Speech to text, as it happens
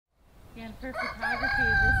And for photography,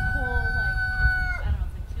 this whole, like, I don't know,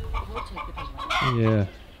 it's like we'll take the picture. Yeah.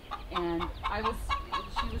 And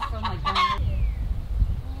she was from like down there.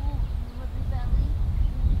 Oh, lovely belly.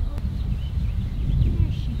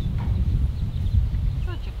 Here she is.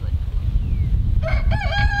 Such a good girl.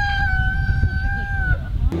 Such a good girl.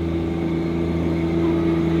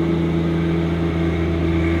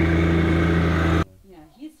 Yeah,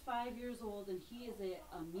 he's 5 years old and he is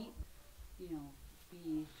a meat, you know,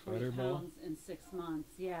 be 40 pounds in 6 months.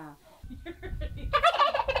 Yeah. He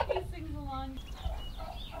sings along.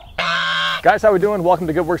 Guys, how we doing? Welcome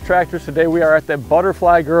to Good Works Tractors. Today we are at the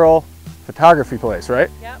Butterfly Girl photography place, right?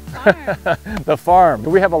 Yep, farm. The farm.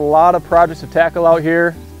 We have a lot of projects to tackle out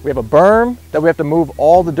here. We have a berm that we have to move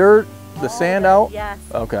all the dirt, the sand out. Yes.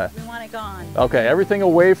 Okay. We want it gone. Okay, everything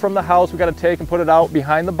away from the house we got to take and put it out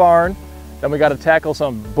behind the barn. Then we got to tackle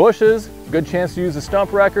some bushes. Good chance to use the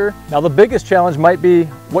stump wrecker. Now the biggest challenge might be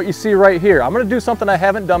what you see right here. I'm going to do something I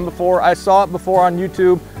haven't done before. I saw it before on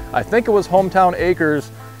YouTube. I think it was Hometown Acres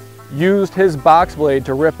used his box blade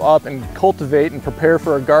to rip up and cultivate and prepare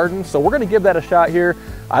for a garden. So we're going to give that a shot here.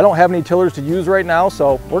 I don't have any tillers to use right now,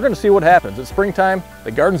 so we're going to see what happens. It's springtime,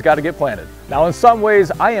 the garden's got to get planted. Now in some ways,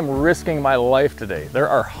 I am risking my life today. There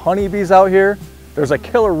are honeybees out here, there's a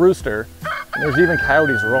killer rooster, and there's even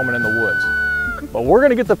coyotes roaming in the woods. But we're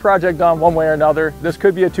gonna get the project done one way or another. This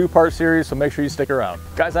could be a two-part series, so make sure you stick around.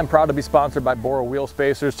 Guys, I'm proud to be sponsored by Bora Wheel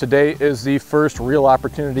Spacers. Today is the first real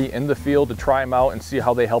opportunity in the field to try them out and see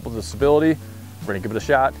how they help with the stability. We're gonna give it a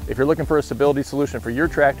shot. If you're looking for a stability solution for your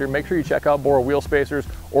tractor, make sure you check out Bora Wheel Spacers.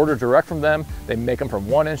 Order direct from them. They make them from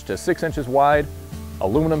 1 inch to 6 inches wide.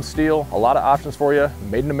 Aluminum, steel, a lot of options for you,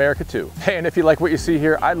 made in America too. Hey, and if you like what you see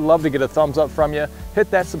here, I'd love to get a thumbs up from you. Hit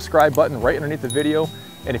that subscribe button right underneath the video.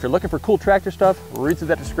 And if you're looking for cool tractor stuff, read through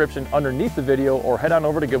that description underneath the video or head on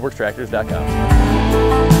over to goodworkstractors.com.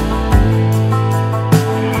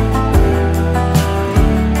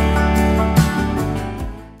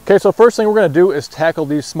 Okay, so first thing we're gonna do is tackle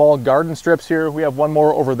these small garden strips here. We have one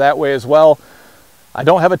more over that way as well. I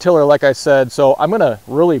don't have a tiller, like I said, so I'm gonna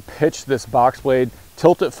really pitch this box blade,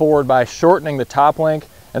 tilt it forward by shortening the top link,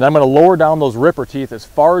 and I'm gonna lower down those ripper teeth as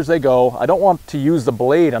far as they go. I don't want to use the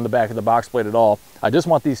blade on the back of the box blade at all. I just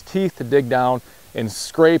want these teeth to dig down and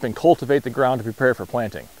scrape and cultivate the ground to prepare for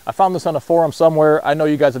planting. I found this on a forum somewhere. I know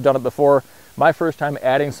you guys have done it before. My first time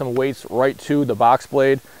adding some weights right to the box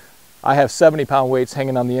blade. I have 70-pound weights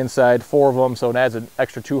hanging on the inside, 4 of them, so it adds an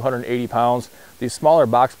extra 280 pounds. These smaller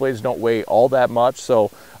box blades don't weigh all that much,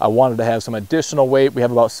 so I wanted to have some additional weight. We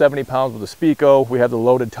have about 70 pounds with the Speco. We have the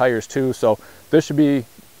loaded tires too, so this should be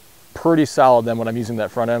pretty solid then when I'm using that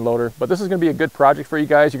front end loader. But this is going to be a good project for you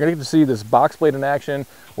guys. You're going to get to see this box blade in action.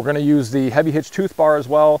 We're going to use the heavy hitch tooth bar as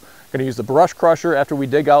well. Going to use the brush crusher after we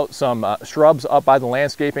dig out some shrubs up by the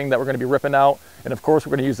landscaping that we're going to be ripping out. And of course,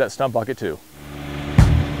 we're going to use that stump bucket too.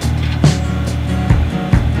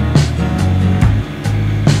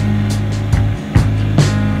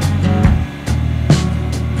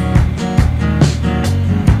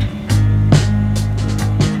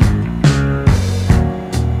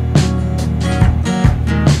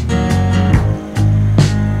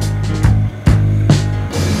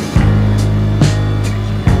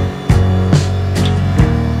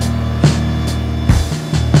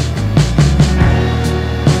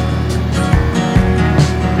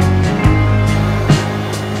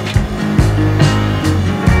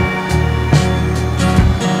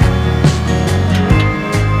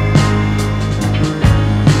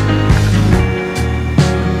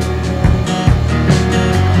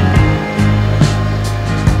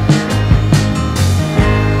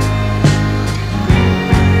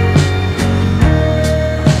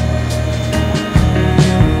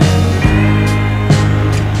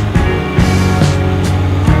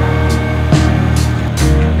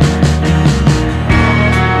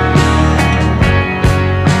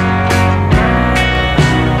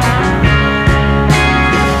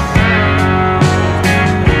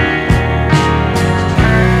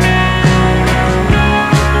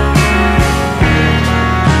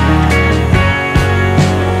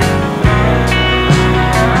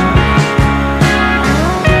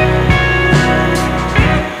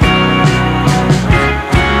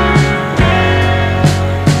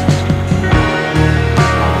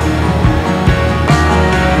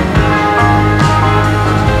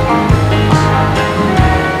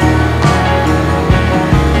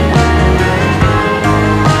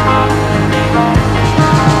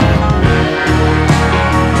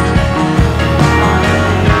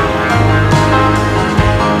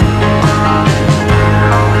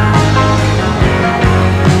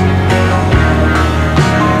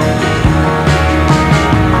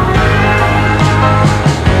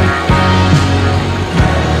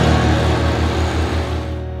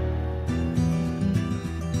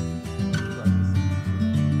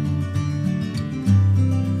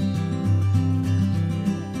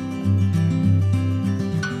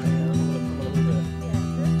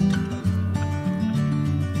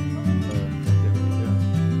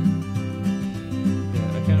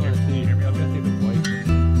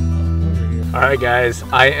 right, guys,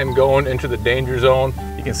 I am going into the danger zone.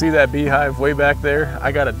 You can see that beehive way back there.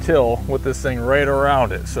 I got a till with this thing right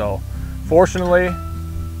around it. So fortunately,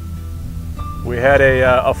 we had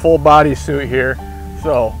a full body suit here.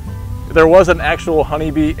 So there was an actual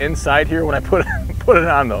honeybee inside here when I put it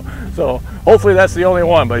on though. So hopefully that's the only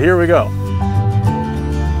one, but here we go.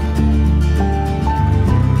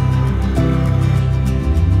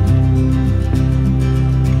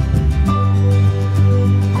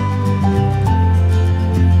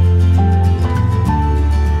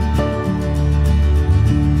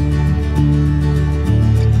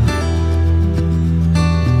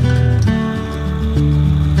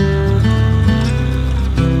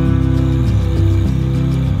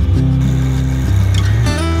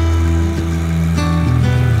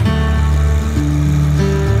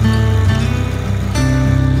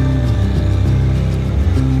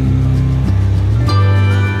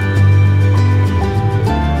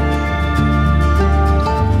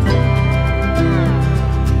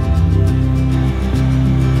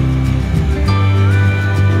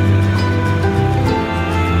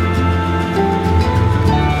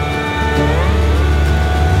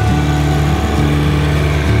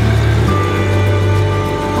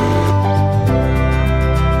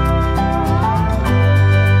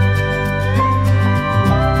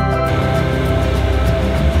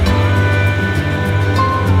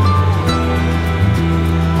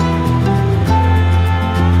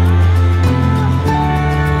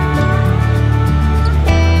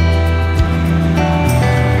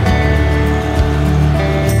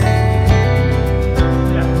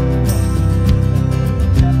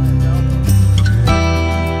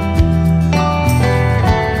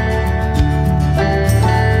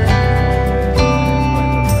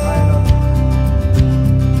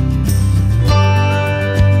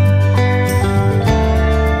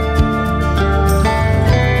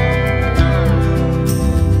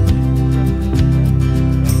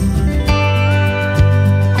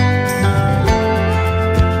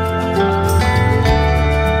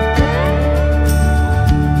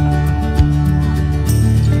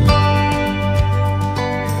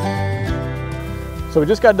 So we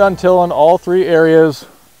just got done tilling all 3 areas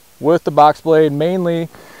with the box blade, mainly,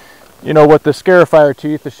 you know, with the scarifier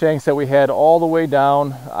teeth, the shanks that we had all the way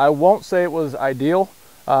down. I won't say it was ideal.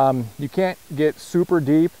 You can't get super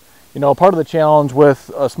deep. You know, part of the challenge with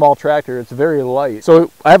a small tractor, it's very light. So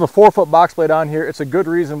I have a 4-foot box blade on here. It's a good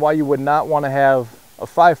reason why you would not want to have a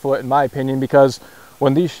 5-foot, in my opinion, because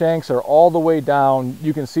when these shanks are all the way down,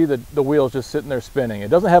 you can see the wheels just sitting there spinning. It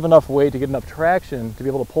doesn't have enough weight to get enough traction to be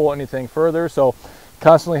able to pull anything further. So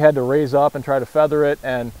constantly had to raise up and try to feather it,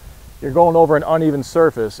 and you're going over an uneven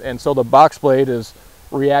surface, and so the box blade is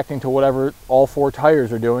reacting to whatever all 4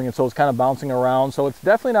 tires are doing, and so it's kind of bouncing around. So it's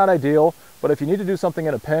definitely not ideal, but if you need to do something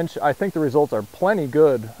in a pinch, I think the results are plenty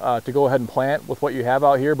good to go ahead and plant with what you have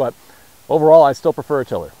out here, but overall I still prefer a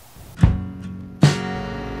tiller.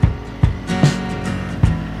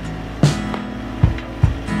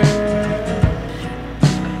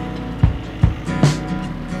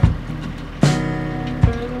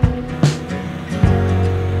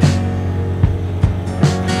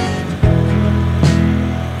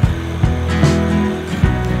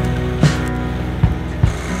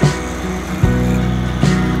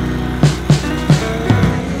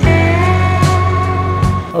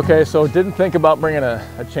 Okay, so didn't think about bringing a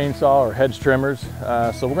chainsaw or hedge trimmers,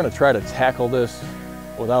 so we're going to try to tackle this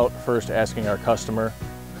without first asking our customer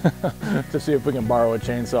to see if we can borrow a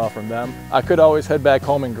chainsaw from them. I could always head back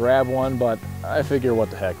home and grab one, but I figure what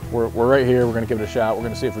the heck. We're right here, we're going to give it a shot. We're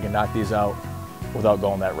going to see if we can knock these out without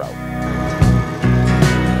going that route.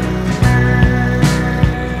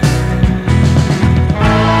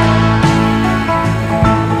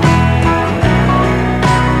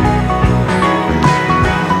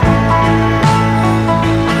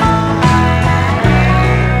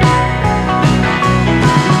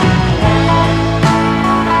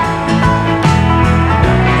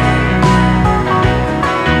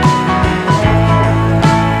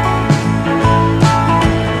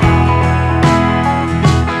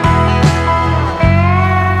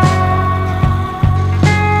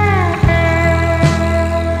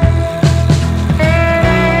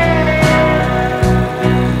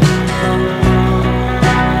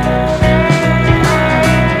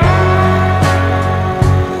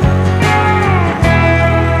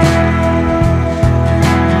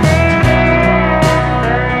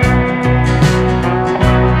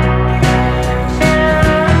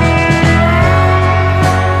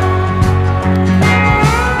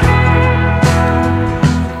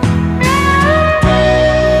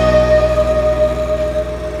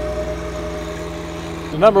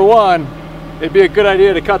 Number one, it'd be a good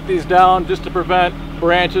idea to cut these down just to prevent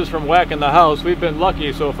branches from whacking the house. We've been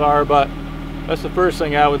lucky so far, but that's the first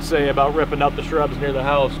thing I would say about ripping up the shrubs near the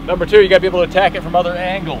house. Number two, you gotta be able to attack it from other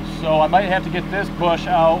angles. So I might have to get this bush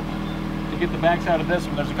out to get the backside of this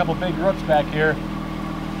one. There's a couple big roots back here.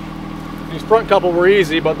 These front couple were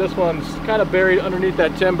easy, but this one's kind of buried underneath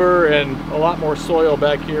that timber and a lot more soil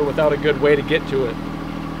back here without a good way to get to it.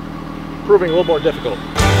 Proving a little more difficult.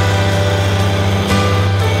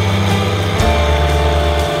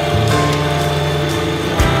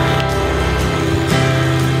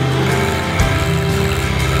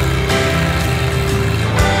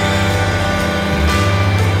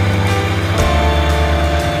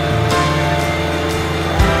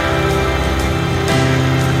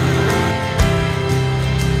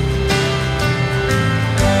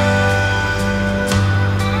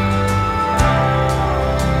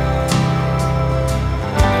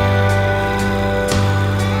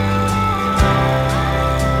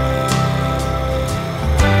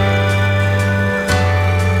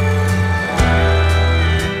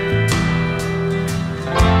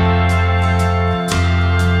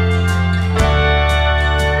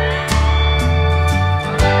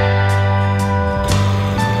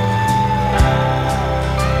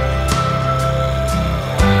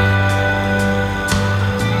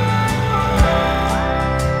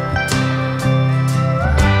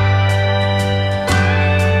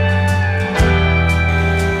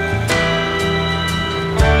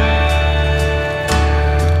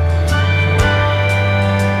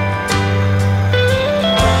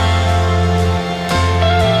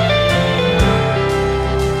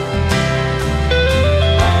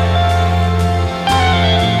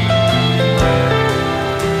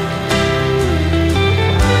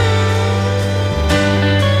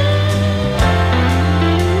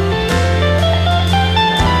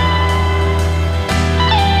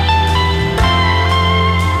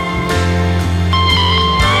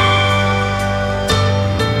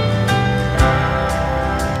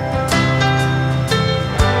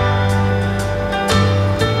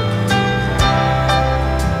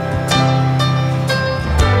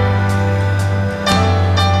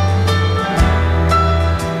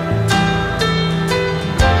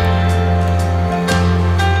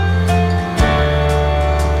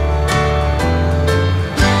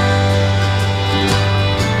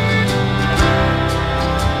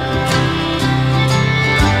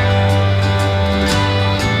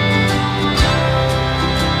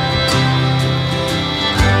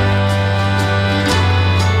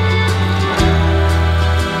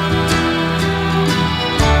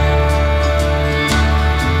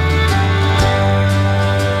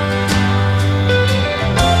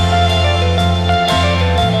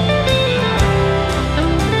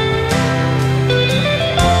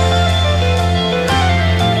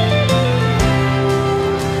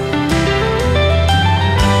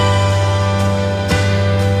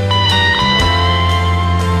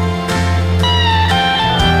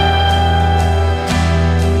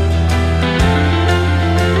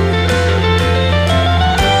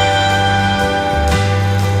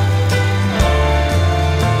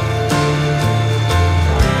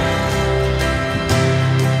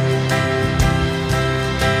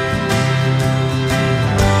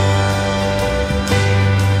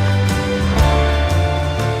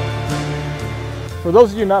 For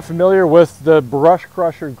those of you not familiar with the brush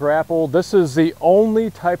crusher grapple, this is the only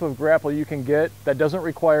type of grapple you can get that doesn't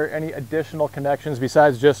require any additional connections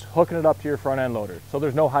besides just hooking it up to your front end loader. So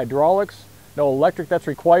there's no hydraulics, no electric that's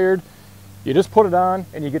required. You just put it on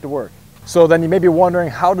and you get to work. So then you may be wondering,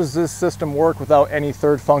 how does this system work without any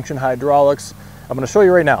third function hydraulics? I'm going to show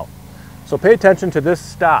you right now. So pay attention to this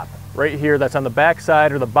stop right here that's on the back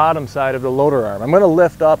side or the bottom side of the loader arm. I'm going to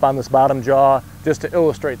lift up on this bottom jaw just to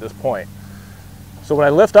illustrate this point. So when I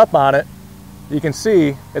lift up on it, you can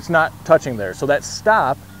see it's not touching there. So that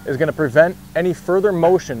stop is going to prevent any further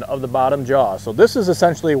motion of the bottom jaw. So this is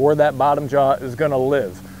essentially where that bottom jaw is going to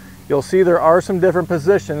live. You'll see there are some different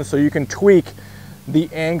positions so you can tweak the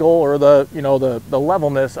angle or the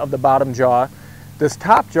levelness of the bottom jaw. This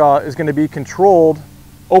top jaw is going to be controlled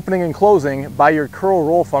opening and closing by your curl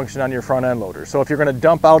roll function on your front end loader. So if you're going to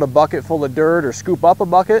dump out a bucket full of dirt or scoop up a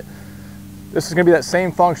bucket, this is going to be that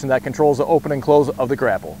same function that controls the open and close of the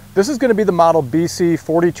grapple. This is going to be the model BC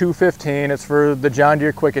 4215. It's for the John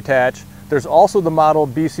Deere Quick Attach. There's also the model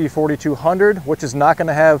BC 4200, which is not going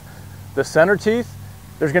to have the center teeth.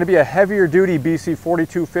 There's going to be a heavier duty BC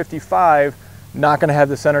 4255, not going to have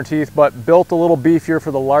the center teeth, but built a little beefier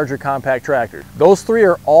for the larger compact tractor. Those three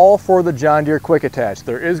are all for the John Deere Quick Attach.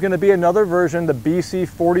 There is going to be another version, the BC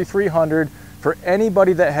 4300, for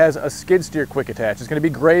anybody that has a skid steer quick attach. It's going to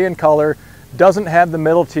be gray in color. doesn't have the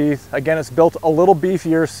middle teeth. Again, it's built a little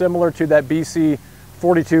beefier, similar to that BC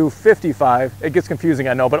 4255. It gets confusing,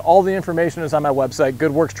 I know, but all the information is on my website,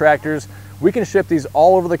 Good Works Tractors. We can ship these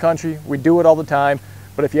all over the country. We do it all the time.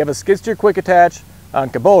 But if you have a skid steer quick attach on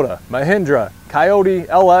Kubota, Mahindra, Coyote,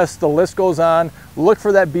 LS, the list goes on, look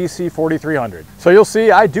for that BC 4300. So you'll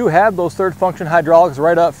see I do have those third function hydraulics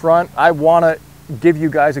right up front. I want to give you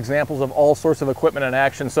guys examples of all sorts of equipment in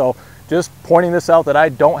action. So just pointing this out that I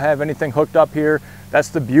don't have anything hooked up here. That's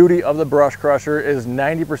the beauty of the brush crusher, is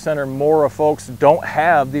 90% or more of folks don't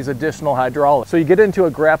have these additional hydraulics. So you get into a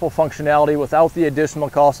grapple functionality without the additional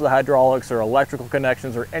cost of the hydraulics or electrical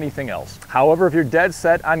connections or anything else. However, if you're dead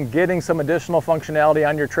set on getting some additional functionality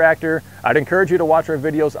on your tractor, I'd encourage you to watch our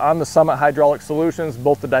videos on the Summit Hydraulic Solutions,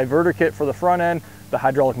 both the diverter kit for the front end, the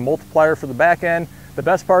hydraulic multiplier for the back end. The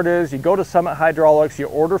best part is you go to Summit Hydraulics, you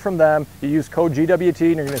order from them, you use code GWT,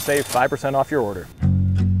 and you're going to save 5% off your order.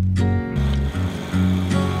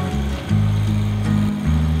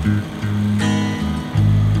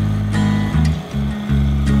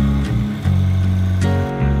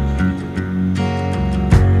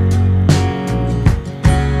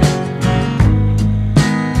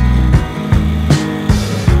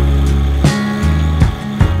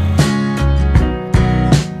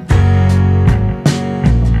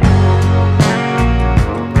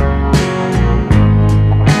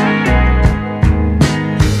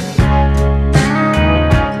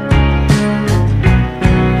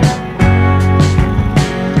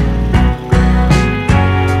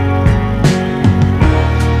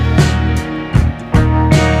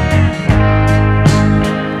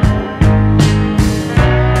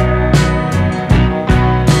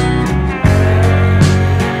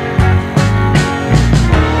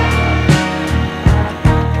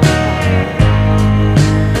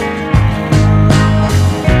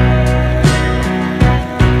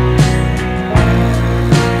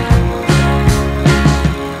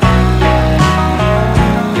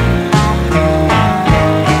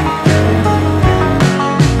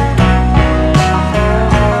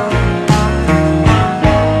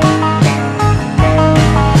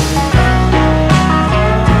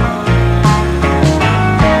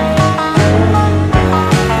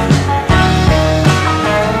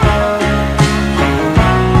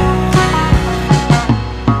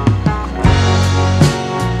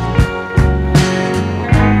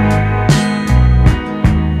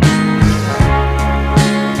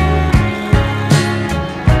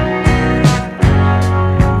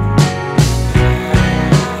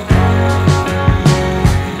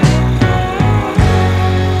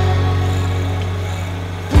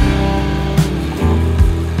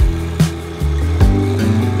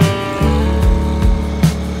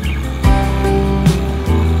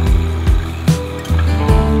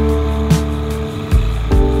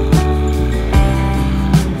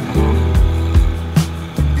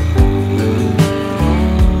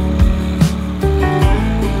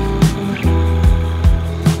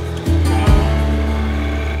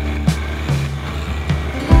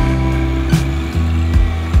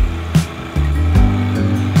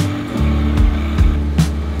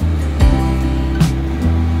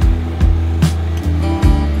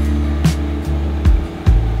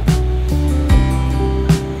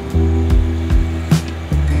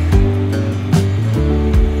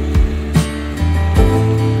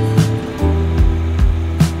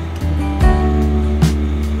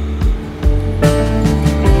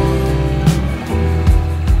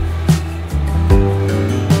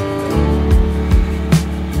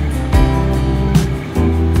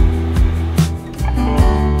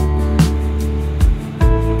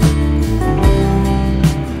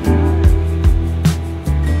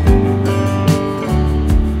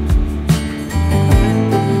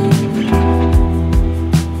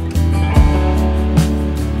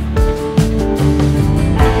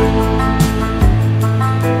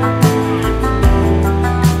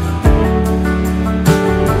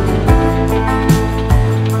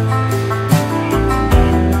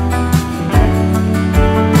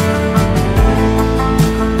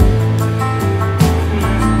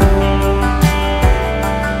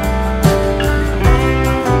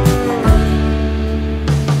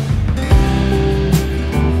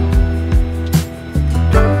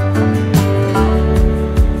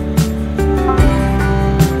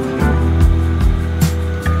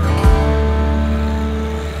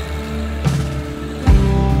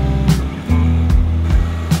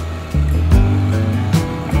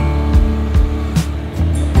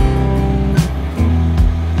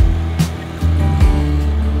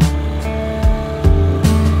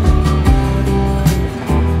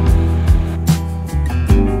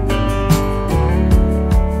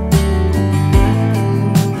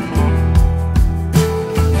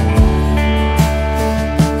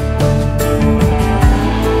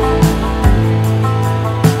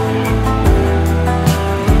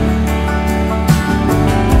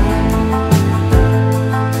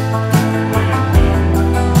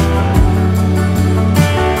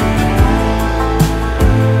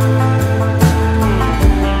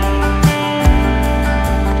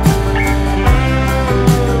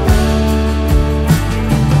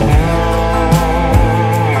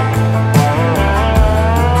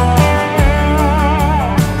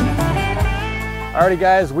 Alrighty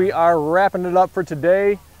guys, we are wrapping it up for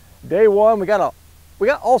today. Day one, we got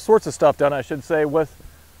all sorts of stuff done, I should say, with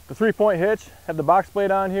the 3-point hitch. Have the box blade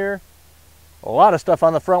on here. A lot of stuff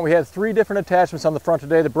on the front. We had 3 different attachments on the front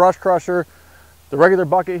today: the brush crusher, the regular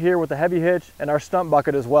bucket here with the heavy hitch, and our stump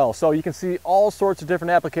bucket as well. So you can see all sorts of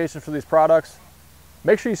different applications for these products.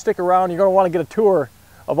 Make sure you stick around. You're going to want to get a tour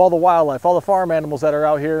of all the wildlife, all the farm animals that are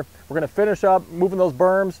out here. We're going to finish up moving those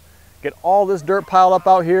berms, get all this dirt piled up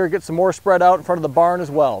out here, get some more spread out in front of the barn as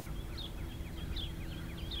well.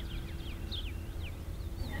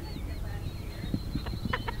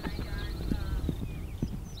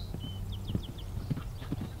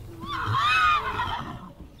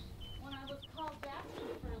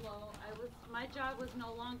 My job was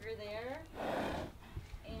no longer there,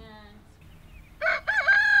 and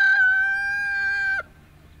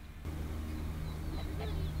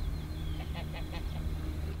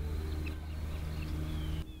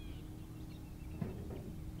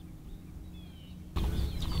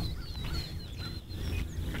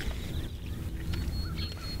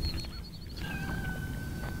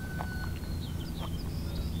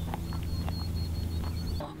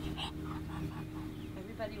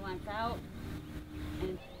everybody wants out.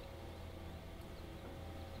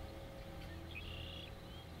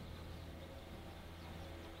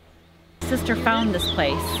 Sister found this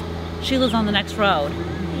place. She lives on the next road.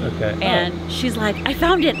 Okay. And she's like, I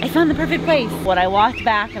found it. I found the perfect place. When I walked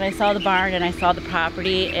back and I saw the barn and I saw the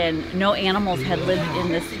property, and no animals had lived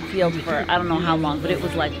in this field for I don't know how long, but it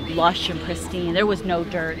was like lush and pristine. There was no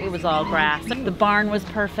dirt. It was all grass. The barn was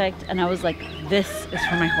perfect, and I was like, this is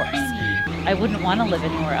for my horse. I wouldn't want to live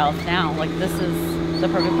anywhere else now. Like, this is the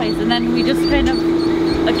perfect place. And then we just kind of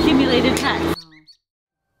accumulated pets.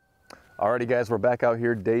 Alrighty guys, we're back out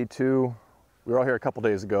here day 2. We were out here a couple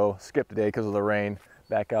days ago, skipped a day because of the rain.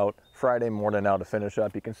 Back out Friday morning now to finish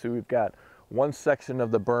up. You can see we've got one section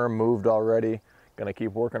of the berm moved already. Gonna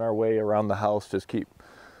keep working our way around the house, just keep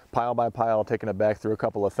pile by pile, taking it back through a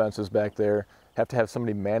couple of fences back there. Have to have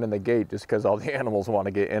somebody manning the gate just because all the animals want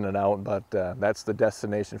to get in and out, but that's the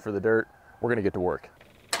destination for the dirt. We're gonna get to work.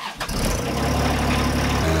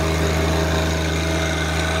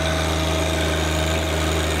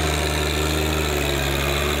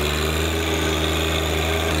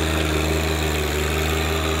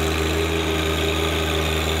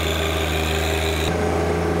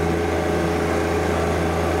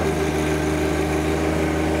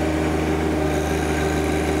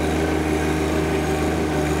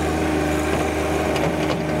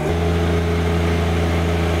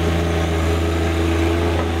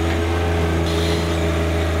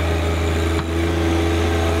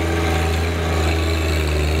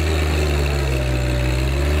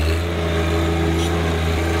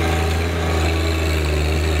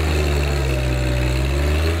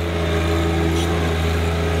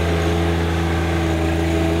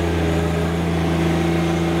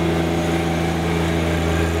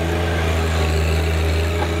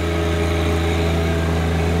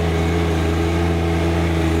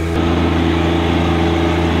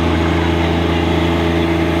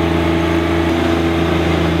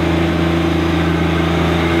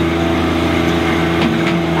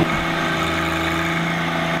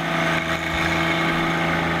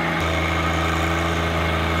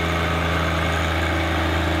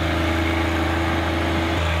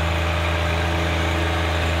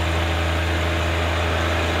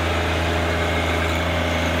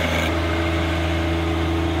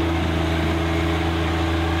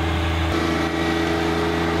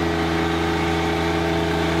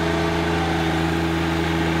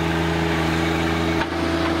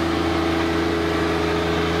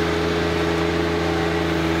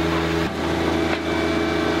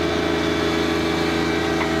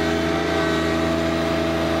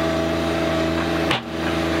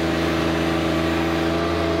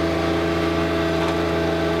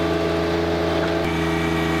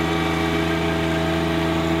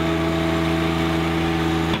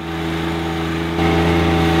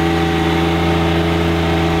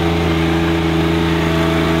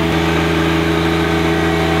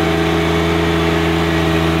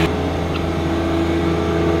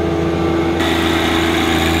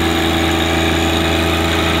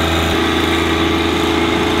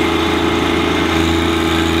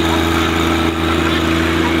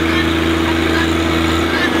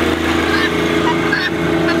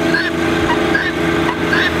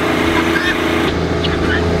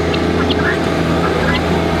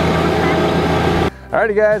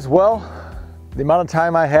 Alrighty guys, well, the amount of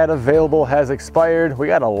time I had available has expired. We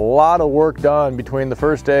got a lot of work done between the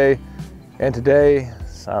first day and today.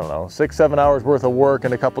 I don't know, 6-7 hours worth of work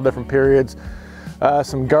in a couple different periods.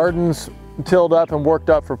 Some gardens tilled up and worked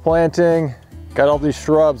up for planting. Got all these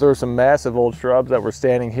shrubs. There were some massive old shrubs that were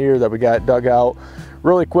standing here that we got dug out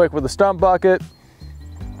really quick with a stump bucket.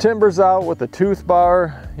 Timbers out with the tooth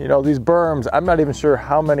bar. You know, these berms, I'm not even sure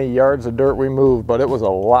how many yards of dirt we moved, but it was a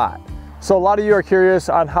lot. So a lot of you are curious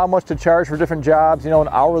on how much to charge for different jobs, you know, an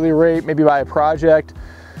hourly rate, maybe by a project.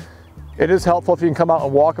 It is helpful if you can come out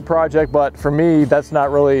and walk a project, but for me, that's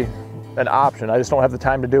not really an option. I just don't have the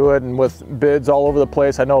time to do it, and with bids all over the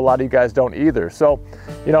place, I know a lot of you guys don't either. So,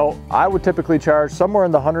 you know, I would typically charge somewhere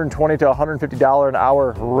in the $120 to $150 an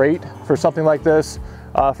hour rate for something like this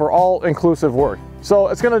for all inclusive work. So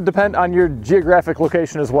it's going to depend on your geographic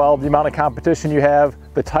location as well, the amount of competition you have,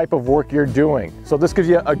 the type of work you're doing. So this gives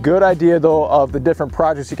you a good idea though of the different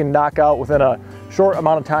projects you can knock out within a short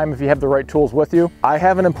amount of time if you have the right tools with you. I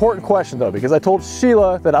have an important question though, because I told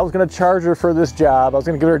Sheila that I was going to charge her for this job. I was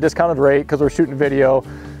going to give her a discounted rate because we're shooting video,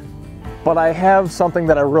 but I have something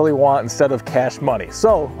that I really want instead of cash money.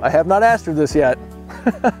 So I have not asked her this yet.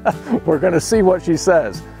 We're going to see what she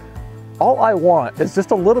says. All I want is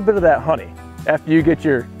just a little bit of that honey. After you get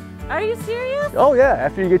your... Are you serious? Oh yeah,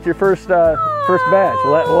 after you get your first batch. Will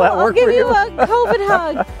that work for you? I'll give you a COVID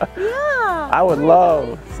hug. Yeah. I would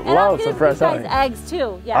love some fresh honey. Eggs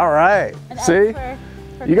too. Yeah. All right. See?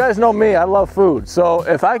 For you guys know me, I love food. So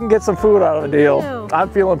if I can get some food out of the deal,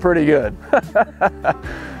 I'm feeling pretty good.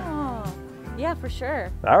 Oh, yeah, for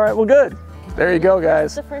sure. All right, well good. There you go,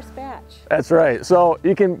 guys. The first batch. That's right. So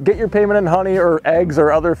you can get your payment in honey or eggs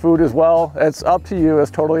or other food as well. It's up to you.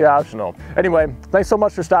 It's totally optional. Anyway, thanks so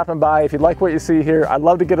much for stopping by. If you like what you see here, I'd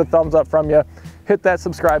love to get a thumbs up from you. Hit that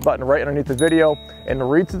subscribe button right underneath the video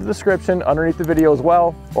and read through the description underneath the video as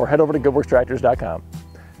well, or head over to goodworkstractors.com.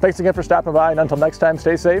 Thanks again for stopping by, and until next time,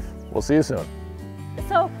 stay safe. We'll see you soon.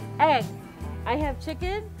 So, egg. I have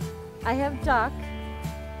chicken, I have duck,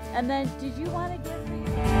 and then did you want to give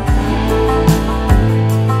me...